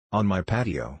On my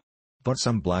patio. Bought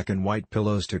some black and white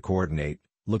pillows to coordinate,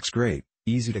 looks great,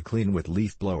 easy to clean with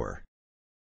leaf blower.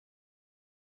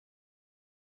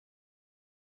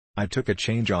 I took a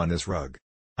change on this rug.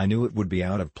 I knew it would be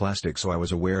out of plastic, so I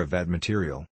was aware of that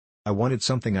material. I wanted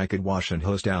something I could wash and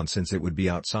hose down since it would be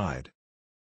outside.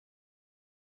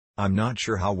 I'm not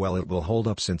sure how well it will hold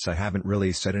up since I haven't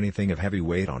really set anything of heavy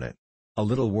weight on it. A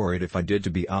little worried if I did, to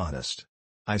be honest.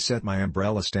 I set my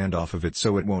umbrella stand off of it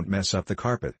so it won't mess up the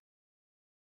carpet.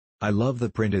 I love the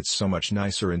print, it's so much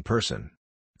nicer in person.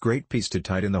 Great piece to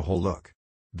tighten the whole look.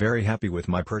 Very happy with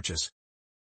my purchase.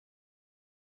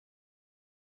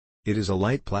 It is a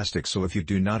light plastic, so if you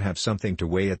do not have something to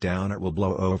weigh it down it will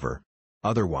blow over.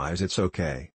 Otherwise it's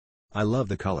okay. I love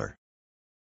the color.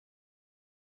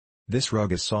 This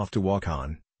rug is soft to walk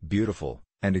on, beautiful,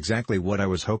 and exactly what I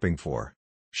was hoping for.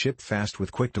 Ship fast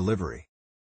with quick delivery.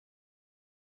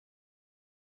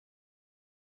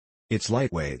 It's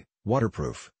lightweight,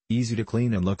 waterproof, easy to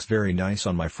clean and looks very nice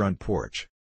on my front porch.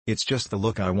 It's just the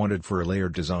look I wanted for a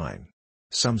layered design.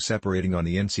 Some separating on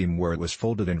the inseam where it was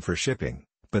folded in for shipping,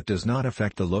 but does not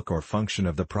affect the look or function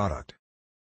of the product.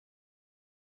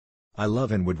 I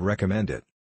love and would recommend it.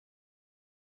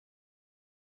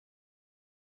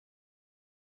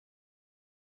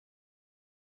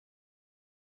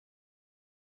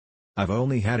 I've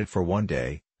only had it for one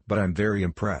day, but I'm very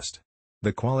impressed.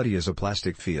 The quality is a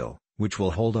plastic feel, which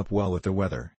will hold up well with the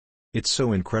weather. It's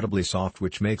so incredibly soft,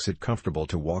 which makes it comfortable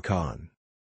to walk on.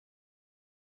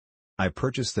 I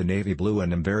purchased the navy blue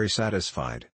and am very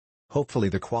satisfied. Hopefully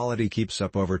the quality keeps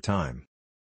up over time.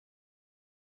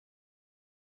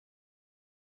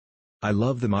 I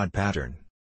love the mod pattern.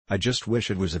 I just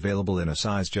wish it was available in a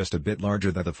size just a bit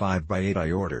larger than the 5x8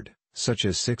 I ordered, such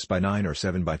as 6x9 or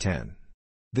 7x10.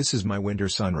 This is my winter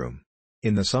sunroom.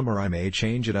 In the summer I may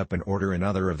change it up and order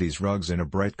another of these rugs in a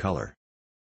bright color.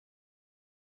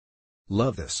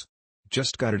 Love this.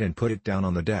 Just got it and put it down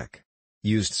on the deck.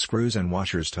 Used screws and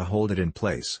washers to hold it in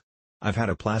place. I've had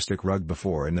a plastic rug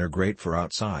before and they're great for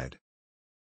outside.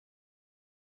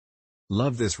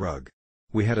 Love this rug.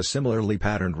 We had a similarly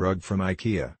patterned rug from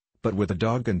IKEA, but with a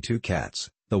dog and 2 cats,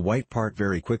 the white part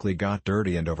very quickly got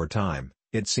dirty and over time,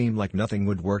 it seemed like nothing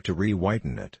would work to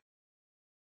re-whiten it.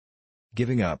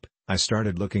 Giving up, I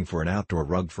started looking for an outdoor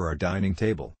rug for our dining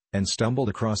table, and stumbled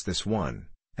across this one,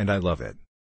 and I love it.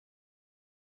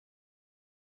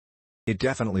 It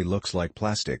definitely looks like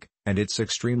plastic, and it's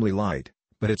extremely light,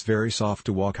 but it's very soft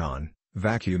to walk on,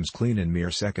 vacuums clean in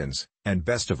mere seconds, and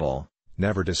best of all,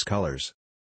 never discolors.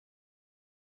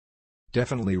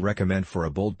 Definitely recommend for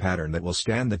a bold pattern that will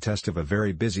stand the test of a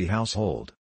very busy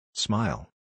household. Smile.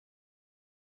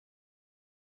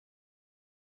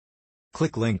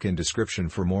 Click link in description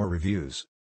for more reviews.